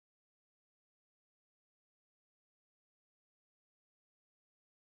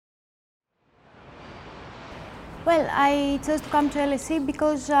Well, I chose to come to LSE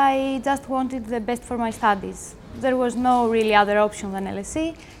because I just wanted the best for my studies. There was no really other option than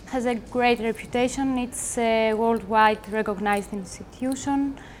LSE. It has a great reputation, it's a worldwide recognized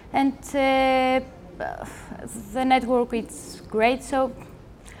institution, and the network is great, so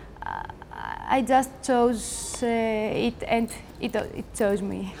I just chose it and it chose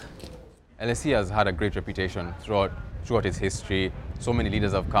me. LSE has had a great reputation throughout its history. So many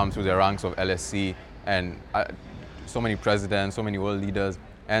leaders have come through the ranks of LSE, and so many presidents, so many world leaders.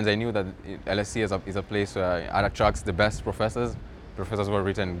 And I knew that LSE is a place where it attracts the best professors who have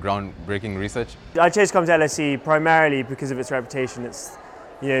written groundbreaking research. I chose to come to LSE primarily because of its reputation. It's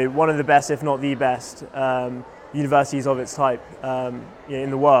one of the best, if not the best, universities of its type in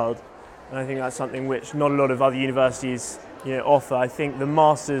the world. And I think that's something which not a lot of other universities offer. I think the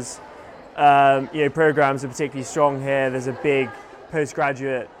masters programs are particularly strong here. There's a big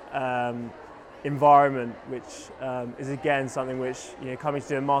postgraduate environment, which is again something which coming to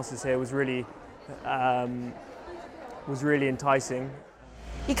do a master's here was really enticing.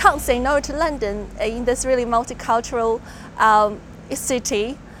 You can't say no to London in this really multicultural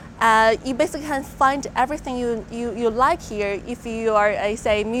city. You basically can find everything you like here. If you are,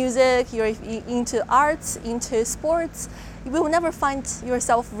 say, music, you're into arts, into sports, you will never find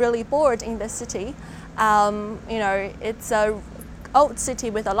yourself really bored in the city. It's an old city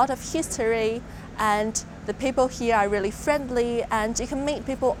with a lot of history, and the people here are really friendly, and you can meet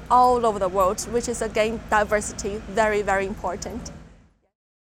people all over the world, which is again diversity, very, very important.